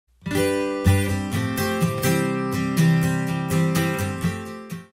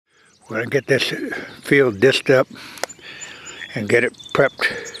We're going to get this field disced up and get it prepped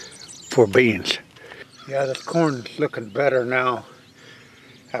for beans. Yeah, this corn's looking better now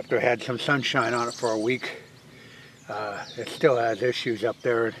after I had some sunshine on it for a week. It still has issues up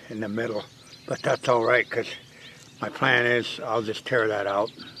there in the middle, but that's all right because my plan is I'll just tear that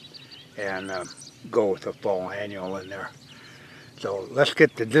out and go with a fall annual in there. So let's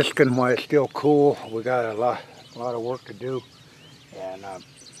get the discing while it's still cool. We got a lot of work to do, and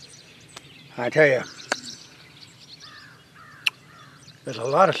I tell you, there's a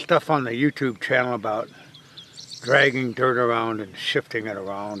lot of stuff on the YouTube channel about dragging dirt around and shifting it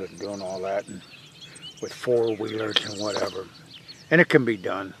around and doing all that, and with four-wheelers and whatever, and it can be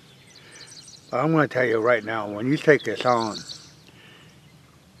done. But I'm going to tell you right now, when you take this on,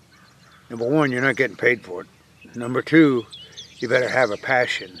 number one, you're not getting paid for it. Number two, you better have a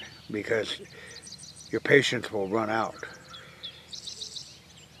passion, because your patience will run out,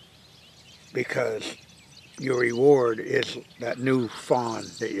 because your reward is that new fawn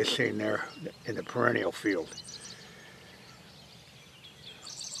that you're seeing there in the perennial field.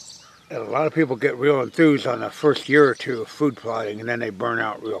 And a lot of people get real enthused on the first year or two of food plotting, and then they burn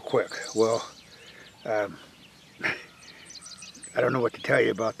out real quick. Well, I don't know what to tell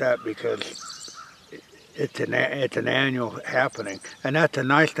you about that, because it's an annual happening. And that's the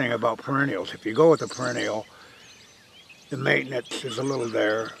nice thing about perennials. If you go with a perennial, the maintenance is a little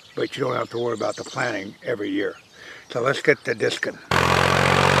there, but you don't have to worry about the planting every year. So let's get the discing.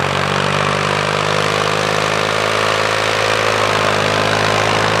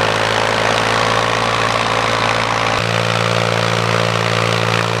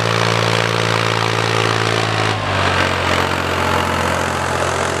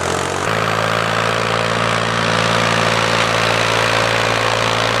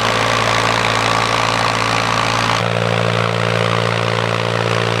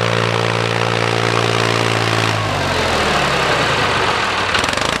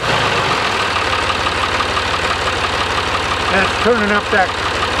 That's turning up that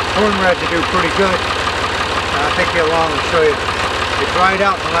corn residue pretty good. I'll take you along and show you. It dried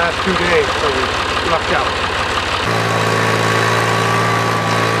out in the last 2 days, so we lucked out.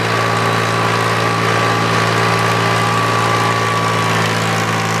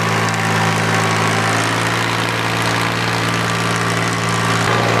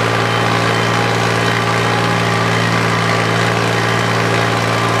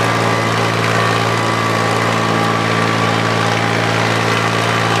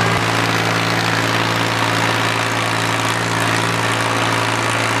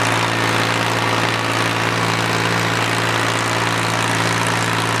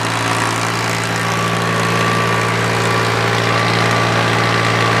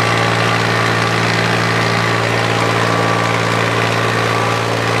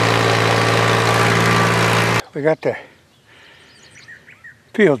 We got the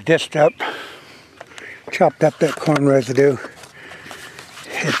field disced up, chopped up that corn residue.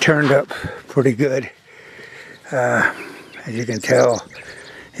 It turned up pretty good. As you can tell,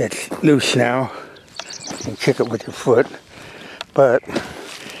 it's loose now. You can kick it with your foot.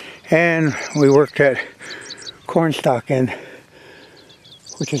 And we worked that corn stalk in,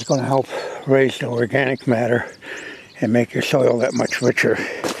 which is going to help raise the organic matter and make your soil that much richer.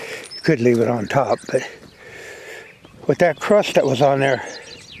 You could leave it on top, but with that crust that was on there,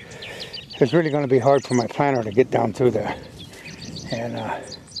 it's really going to be hard for my planter to get down through there. And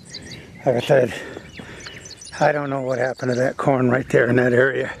like I said, I don't know what happened to that corn right there in that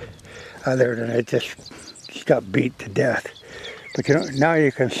area, other than it just got beat to death. But you know, now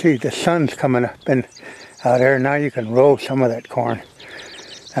you can see the sun's coming up and out there. Now you can roll some of that corn.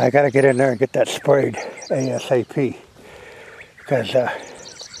 And I got to get in there and get that sprayed ASAP, because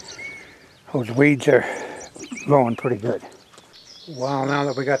those weeds are growing pretty good. Well, now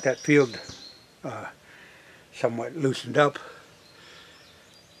that we got that field somewhat loosened up,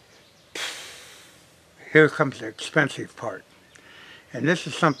 here comes the expensive part. And this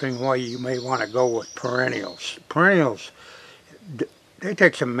is something why you may want to go with perennials. Perennials, they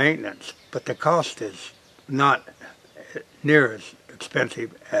take some maintenance, but the cost is not near as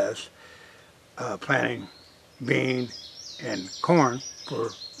expensive as planting bean and corn for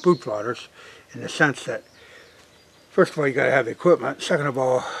food plotters, in the sense that, first of all, you got to have the equipment. Second of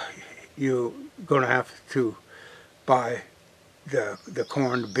all, you're going to have to buy the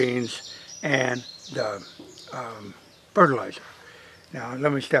corn, the beans, and the fertilizer. Now,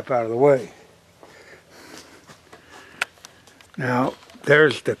 let me step out of the way. Now,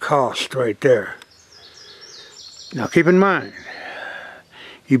 there's the cost right there. Now, keep in mind,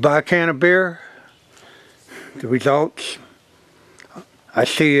 you buy a can of beer, the results, I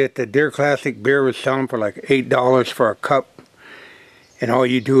see that the Deer Classic beer was selling for like $8 for a cup, and all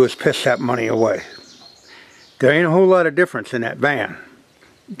you do is piss that money away. There ain't a whole lot of difference in that van,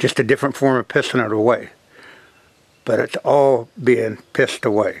 just a different form of pissing it away. But it's all being pissed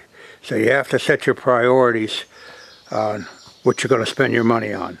away. So you have to set your priorities on what you're going to spend your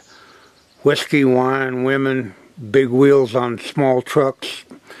money on. Whiskey, wine, women, big wheels on small trucks.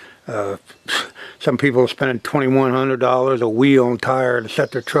 Some people are spending $2,100 a wheel and tire to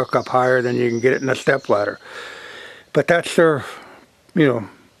set their truck up higher than you can get it in a stepladder. But that's their,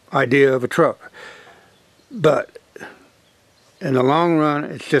 idea of a truck. But in the long run,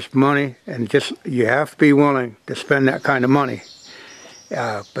 it's just money, and you have to be willing to spend that kind of money.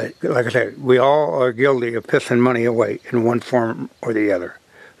 But like I said, we all are guilty of pissing money away in one form or the other.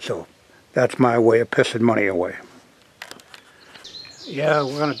 So that's my way of pissing money away. Yeah,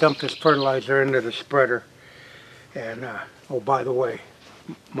 we're going to dump this fertilizer into the spreader. And, oh, by the way,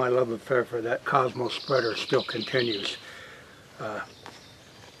 my love affair for that Cosmos spreader still continues.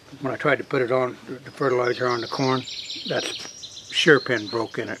 When I tried to put it on, the fertilizer on the corn, that shear pin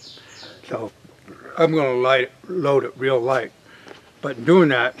broke in it. So I'm going to load it real light. But in doing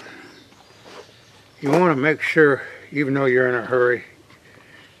that, you want to make sure, even though you're in a hurry,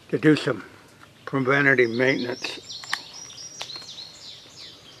 to do some preventative maintenance.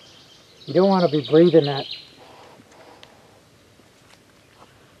 You don't want to be breathing that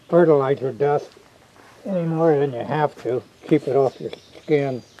fertilizer dust any more than you have to. Keep it off your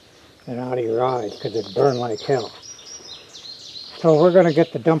skin and out of your eyes, because it burns like hell. So we're going to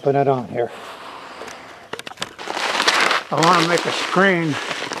get to dumping it on here. I want to make a screen,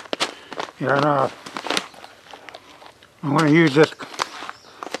 and I'm going to use this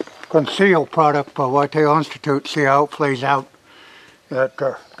Conceal product by Whitetail Institute, see how it plays out. At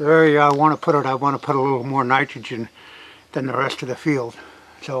the area I want to put it, I want to put a little more nitrogen than the rest of the field.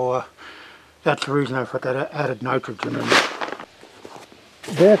 So that's the reason I put that added nitrogen in there.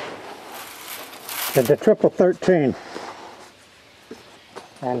 This is the 1313.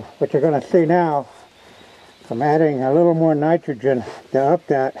 And what you're going to see now, I'm adding a little more nitrogen to up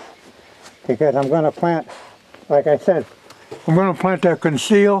that, because I'm going to plant, like I said, I'm going to plant that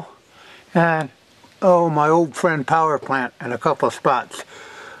Conceal and, oh, my old friend PowerPlant in a couple of spots.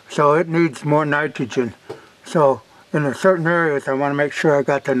 So it needs more nitrogen. So in certain areas, I want to make sure I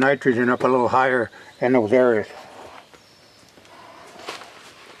got the nitrogen up a little higher in those areas.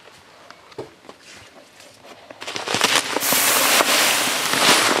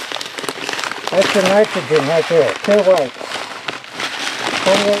 That's the nitrogen right there, pure white,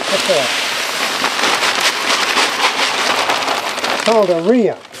 28%. It's called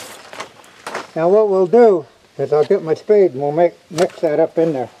urea. Now what we'll do is I'll get my spade and we'll mix that up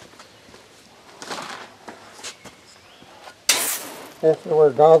in there. This is where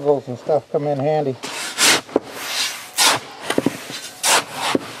goggles and stuff come in handy.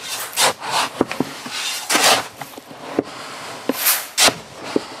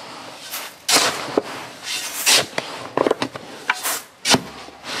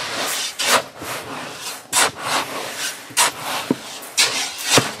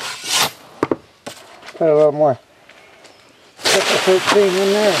 Put a little more 13 in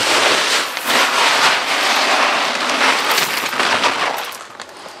there.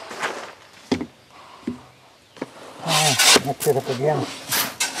 Mix it up again.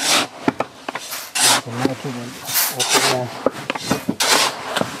 The nitrogen up again.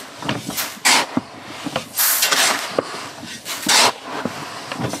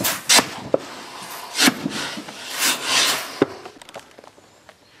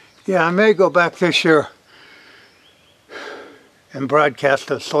 Yeah, I may go back this year and broadcast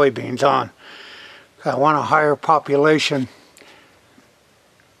the soybeans on. I want a higher population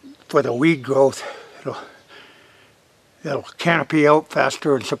for the weed growth. It'll canopy out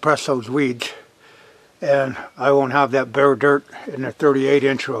faster and suppress those weeds. And I won't have that bare dirt in the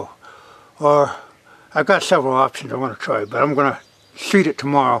 38-inch row. Or, I've got several options I want to try, but I'm going to seed it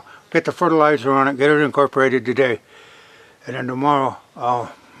tomorrow, get the fertilizer on it, get it incorporated today. And then tomorrow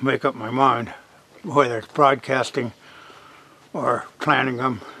I'll make up my mind whether it's broadcasting or planting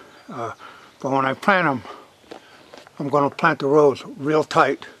them. But when I plant them, I'm going to plant the rows real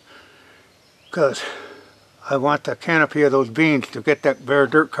tight, because I want the canopy of those beans to get that bare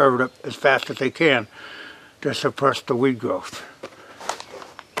dirt covered up as fast as they can to suppress the weed growth.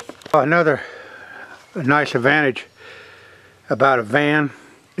 Another nice advantage about a van,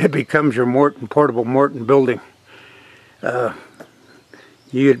 it becomes your portable Morton building.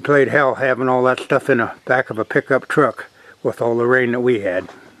 You'd played hell having all that stuff in the back of a pickup truck with all the rain that we had.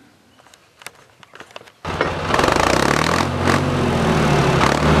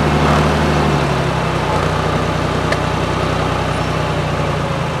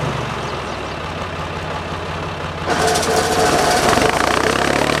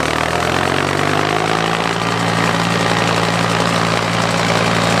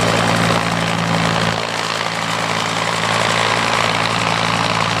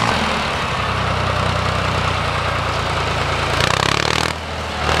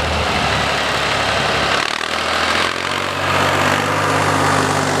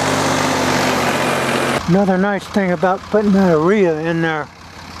 Another nice thing about putting that urea in there,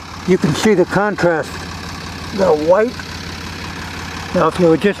 you can see the contrast. The white. Now if you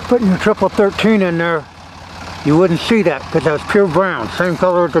were just putting your triple 13 in there, you wouldn't see that because that was pure brown, same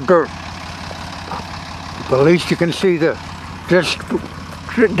color as the dirt. But at least you can see the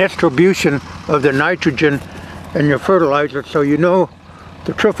distribution of the nitrogen in your fertilizer, so you know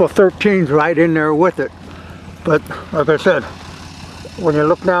the triple 13's right in there with it. But like I said, when you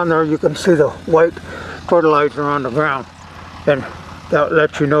look down there, you can see the white fertilizer on the ground, and that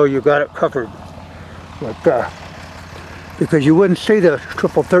lets you know you got it covered. But because you wouldn't see the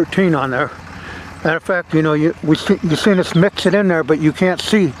triple 13 on there. Matter of fact, you know, you've seen us mix it in there, but you can't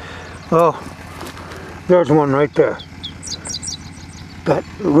see. Oh, there's one right there. But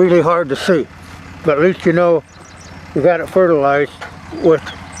really hard to see. But at least you know you got it fertilized with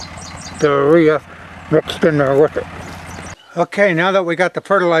the urea mixed in there with it. Okay, now that we got the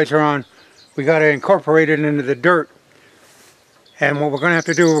fertilizer on, we got to incorporate it into the dirt. And what we're going to have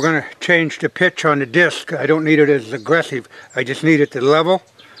to do, we're going to change the pitch on the disc. I don't need it as aggressive. I just need it to level.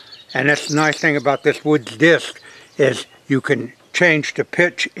 And that's the nice thing about this wood disc, is you can change the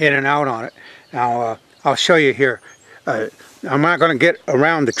pitch in and out on it. Now, I'll show you here. I'm not going to get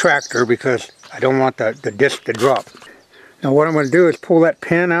around the tractor because I don't want the disc to drop. Now what I'm going to do is pull that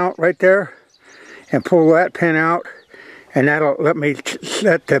pin out right there, and pull that pin out, and that'll let me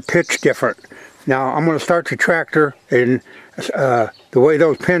set the pitch different. Now I'm going to start the tractor, and the way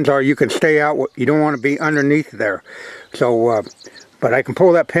those pins are, you can stay out. You don't want to be underneath there. So, but I can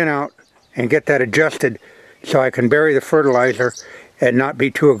pull that pin out and get that adjusted so I can bury the fertilizer and not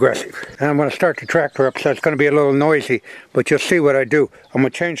be too aggressive. And I'm going to start the tractor up, so it's going to be a little noisy, but you'll see what I do. I'm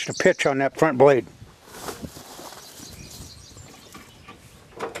going to change the pitch on that front blade.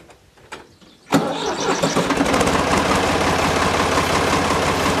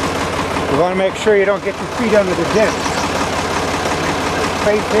 You want to make sure you don't get your feet under the disc.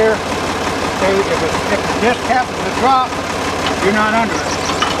 Space here. If the disc happens to drop, you're not under it.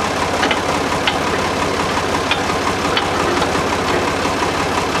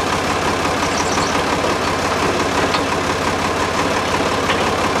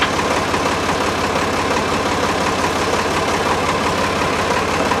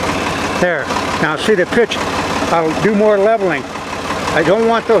 There. Now see the pitch. I'll do more leveling. I don't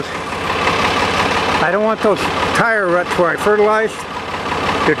want those tire ruts where I fertilize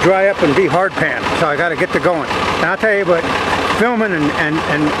to dry up and be hard pan. So I got to get to going. And I'll tell you, but filming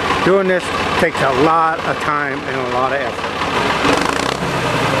and doing this takes a lot of time and a lot of effort.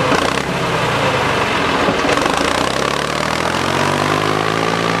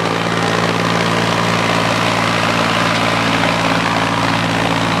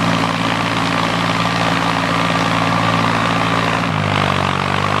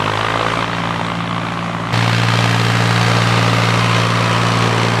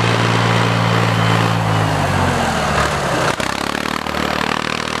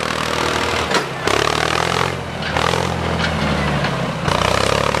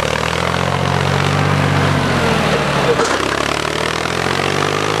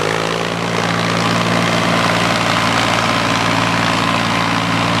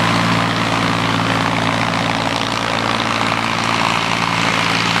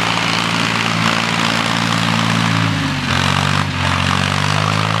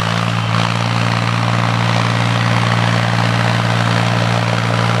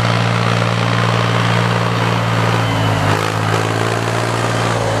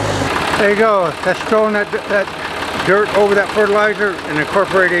 There you go. That's throwing that dirt over that fertilizer and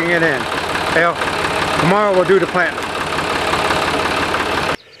incorporating it in. Well, tomorrow we'll do the planting.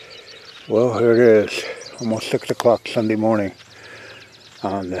 Well, here it is. Almost 6 o'clock Sunday morning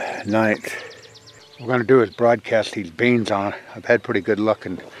on the 9th. What we're going to do is broadcast these beans on. I've had pretty good luck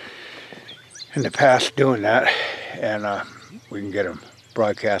in the past doing that, and we can get them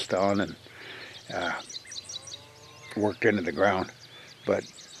broadcast on and worked into the ground. But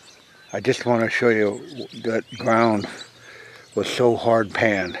I just want to show you that ground was so hard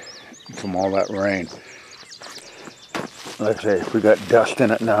panned from all that rain. Like I say, we got dust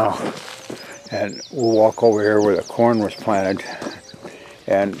in it now, and we'll walk over here where the corn was planted.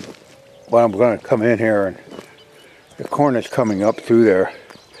 And well, I'm going to come in here, and the corn is coming up through there,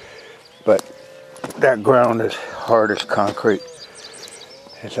 but that ground is hard as concrete.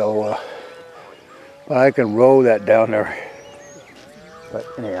 And so I can roll that down there. But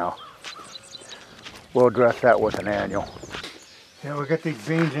anyhow, we'll address that with an annual. Yeah, we got these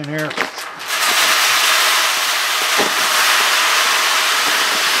beans in here.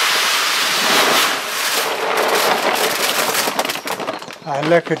 I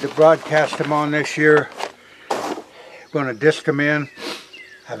elected to broadcast them on this year going to disc them in.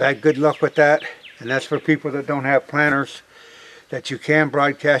 I've had good luck with that, and that's for people that don't have planters, that you can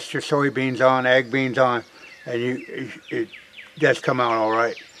broadcast your soybeans on, ag beans on, and it does come out all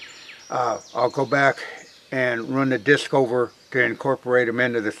right. I'll go back and run the disc over to incorporate them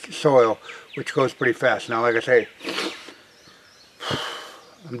into the soil, which goes pretty fast. Now, like I say,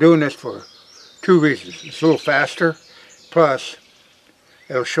 I'm doing this for two reasons. It's a little faster, plus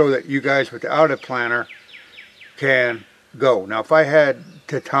it'll show that you guys without a planter can go. Now, if I had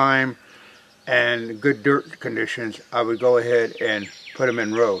the time and good dirt conditions, I would go ahead and put them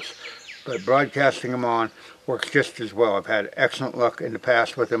in rows. But broadcasting them on works just as well. I've had excellent luck in the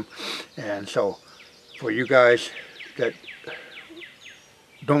past with them. And so for you guys that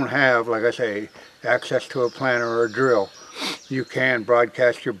don't have, like I say, access to a planter or a drill, you can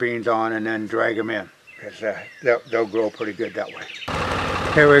broadcast your beans on and then drag them in, because they'll grow pretty good that way.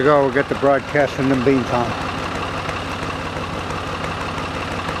 Here we go, we'll get the broadcasting them beans on.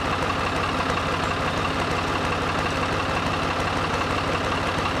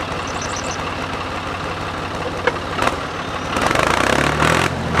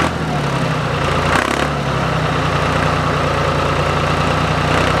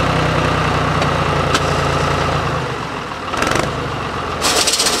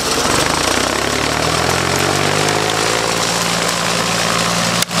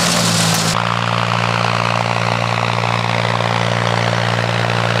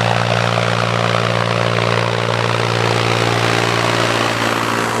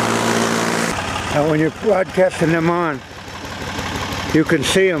 Now when you're broadcasting them on, you can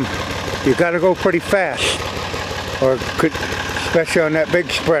see them. You got to go pretty fast, especially on that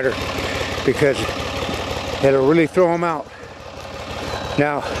big spreader, because it'll really throw them out.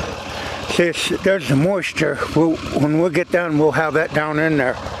 Now, see, there's the moisture. When we get done, we'll have that down in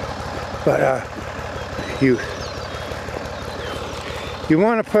there. But you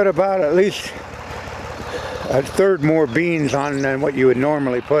want to put about at least a third more beans on than what you would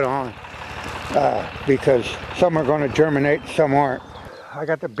normally put on. Because some are going to germinate, some aren't. I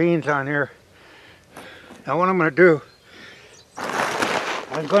got the beans on here. Now what I'm going to do,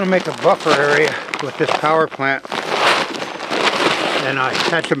 I'm going to make a buffer area with this power plant. And I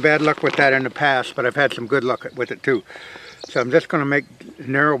had some bad luck with that in the past, but I've had some good luck with it too. So I'm just going to make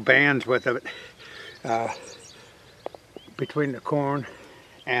narrow bands with it between the corn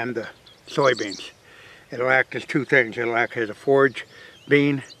and the soybeans. It'll act as two things. It'll act as a forage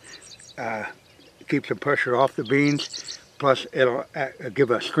bean, keeps the pressure off the beans, plus it'll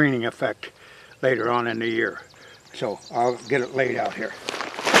give a screening effect later on in the year. So I'll get it laid out here.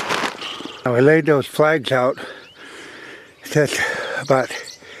 Now I laid those flags out. That's about,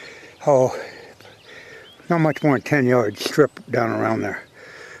 not much more than 10 yards strip down around there.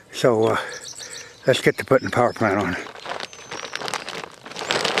 So let's get to putting the power plant on.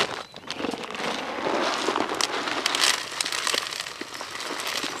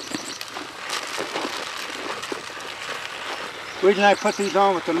 The reason I put these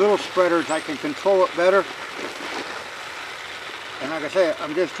on with the little spreaders, I can control it better. And like I say,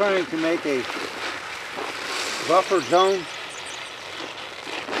 I'm just trying to make a buffer zone.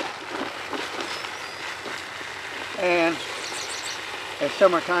 And a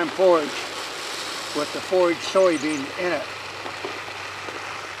summertime forage with the forage soybeans in it.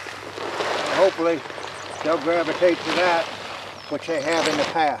 And hopefully they'll gravitate to that, which they have in the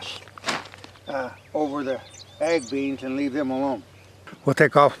past, over the ag beans, and leave them alone. We'll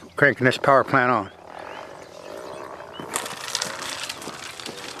take off cranking this power plant on.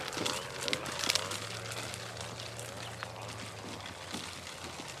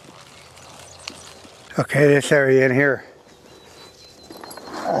 Okay, this area in here,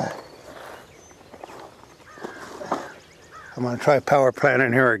 I'm going to try power plant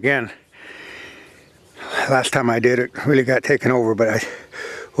in here again. Last time I did it really got taken over, but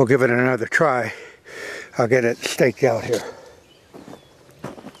we'll give it another try. I'll get it staked out here.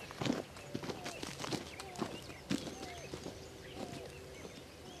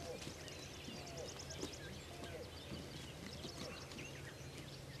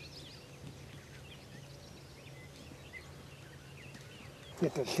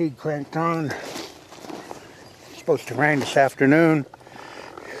 Get the seed cranked on. It's supposed to rain this afternoon.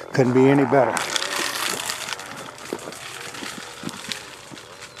 Couldn't be any better.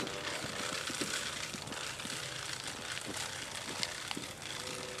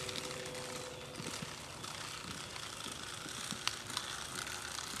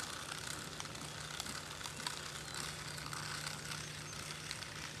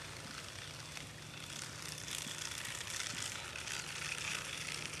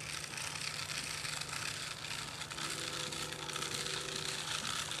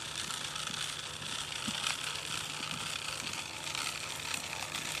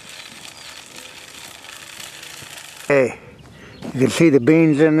 Hey, you can see the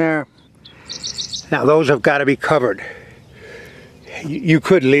beans in there. Now those have got to be covered. You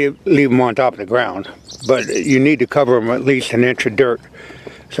could leave them on top of the ground, but you need to cover them at least an inch of dirt.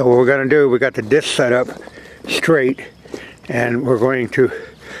 So what we're going to do, we got the disc set up straight, and we're going to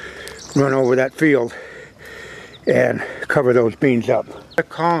run over that field and cover those beans up. They're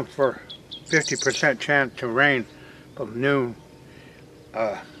calling for 50% chance to rain from noon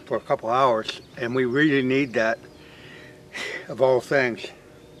for a couple hours, and we really need that of all things.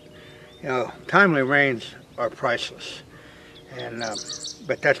 You know, timely rains are priceless, and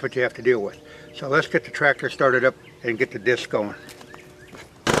but that's what you have to deal with. So let's get the tractor started up and get the disc going.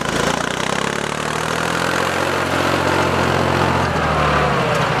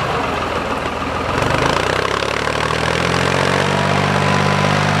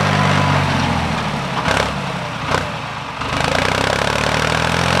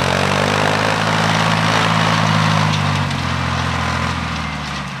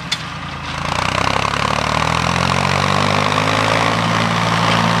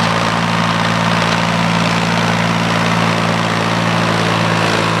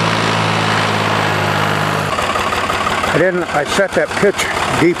 I set that pitch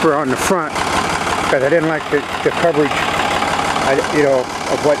deeper on the front because I didn't like the coverage, you know,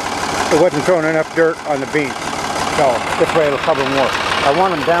 of what, it wasn't throwing enough dirt on the beans. So this way it'll cover more. I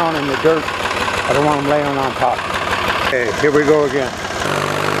want them down in the dirt. I don't want them laying on top. Okay, here we go again.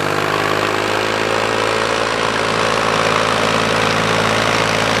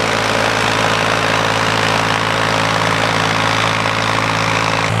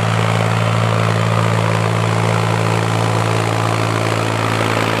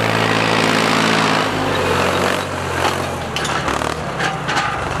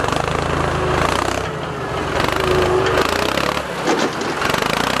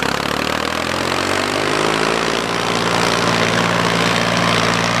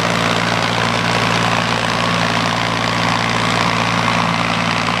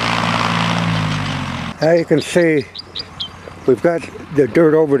 Now you can see we've got the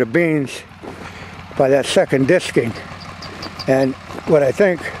dirt over the beans by that second disking, and what I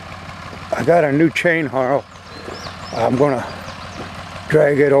think, I got a new chain harrow. I'm gonna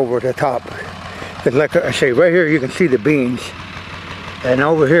drag it over the top, because like I say, right here you can see the beans, and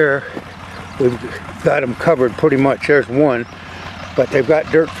over here we've got them covered pretty much. There's one, but they've got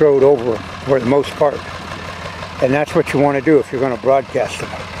dirt thrown over them for the most part, and that's what you want to do if you're going to broadcast them.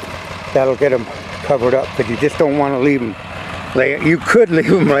 That'll get them covered up, because you just don't want to leave them lay. You could leave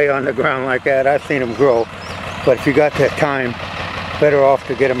them lay on the ground like that. I've seen them grow, but if you got that time, better off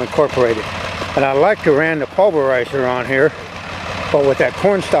to get them incorporated. And I like to ran the pulverizer on here, but with that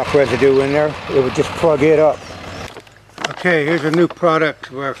cornstalk residue in there, it would just plug it up. Okay, here's a new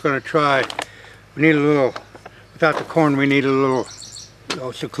product we're going to try. We need a little, without the corn, we need a little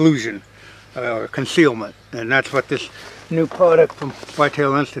seclusion or concealment, and that's what this new product from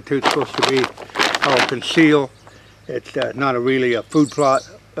Whitetail Institute is supposed to be, called Conceal. It's not really a food plot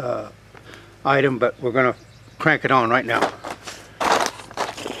item, but we're going to crank it on right now.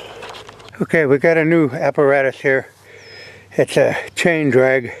 Okay, we got a new apparatus here. It's a chain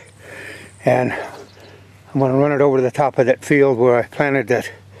drag, and I'm going to run it over to the top of that field where I planted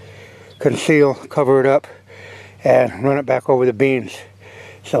that Conceal, cover it up, and run it back over the beans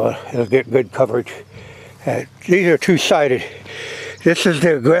so it'll get good coverage. These are two-sided. This is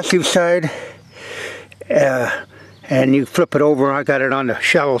the aggressive side, and you flip it over. I got it on the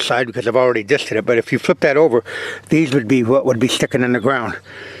shallow side because I've already disted it, but if you flip that over, these would be what would be sticking in the ground.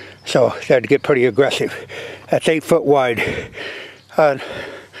 So that'd get pretty aggressive. That's 8 foot wide.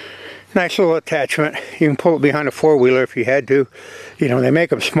 Nice little attachment. You can pull it behind a four-wheeler if you had to. You know, they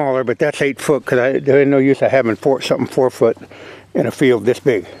make them smaller, but that's 8 foot because there's no use of having something 4 foot in a field this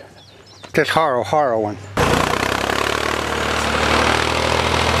big. Just harrowing.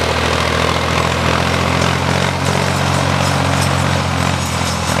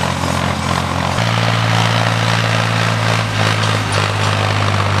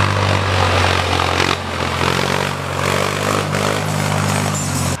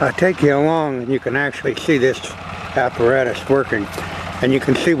 I'll take you along and you can actually see this apparatus working, and you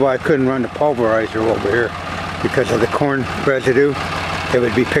can see why I couldn't run the pulverizer over here because of the corn residue. It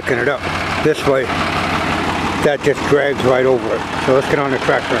would be picking it up. This way, that just drags right over it. So let's get on the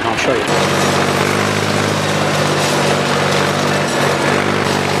tractor and I'll show you.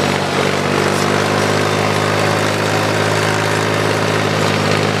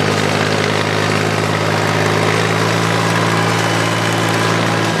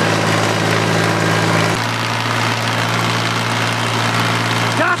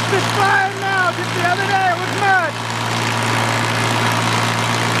 It's fine now, just the other day it was mud.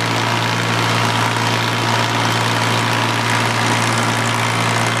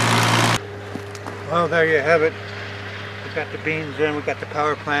 Well, there you have it. We got the beans in, we got the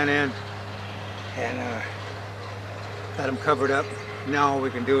power plant in, and got them covered up. Now all we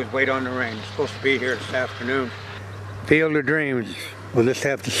can do is wait on the rain. It's supposed to be here this afternoon. Field of dreams. We'll just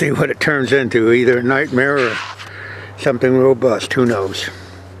have to see what it turns into, either a nightmare or something robust, who knows.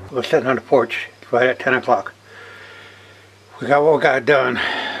 We're sitting on the porch right at 10 o'clock. We got what we got done.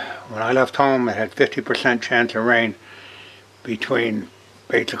 When I left home, it had 50% chance of rain between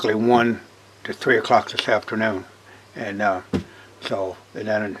basically 1 to 3 o'clock this afternoon. And and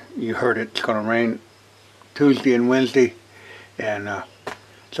then you heard it's going to rain Tuesday and Wednesday. And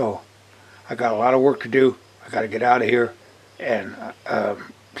so I got a lot of work to do. I got to get out of here. And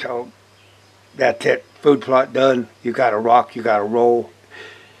so that's it. Food plot done. You got to rock, you got to roll.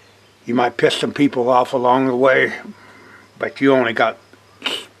 You might piss some people off along the way, but you only got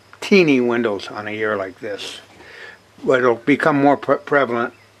teeny windows on a year like this. What'll become more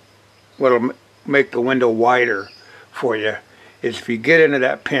prevalent, what'll make the window wider for you, is if you get into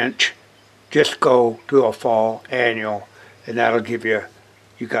that pinch, just go to a fall annual, and that'll give you,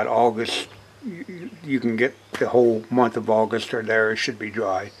 you got August, you can get the whole month of August or there, it should be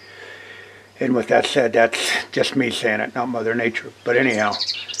dry. And with that said, that's just me saying it, not Mother Nature. But anyhow,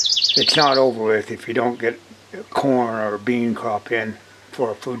 it's not over with if you don't get corn or a bean crop in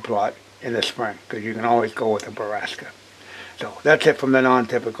for a food plot in the spring, because you can always go with a Baraska. So that's it from the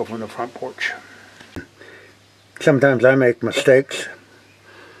non-typical from the front porch. Sometimes I make mistakes.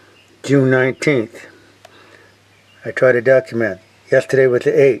 June 19th. I try to document. Yesterday was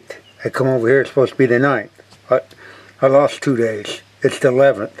the 8th. I come over here, it's supposed to be the 9th. I lost 2 days. It's the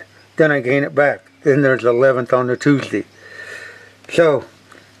 11th. Then I gain it back. Then there's the 11th on the Tuesday. So,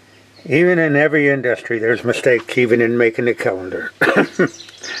 even in every industry, there's mistakes, even in making the calendar.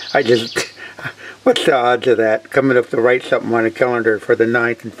 What's the odds of that? Coming up to write something on a calendar for the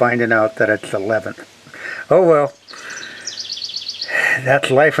 9th and finding out that it's 11th. Oh well, that's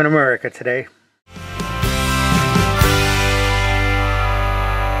life in America today.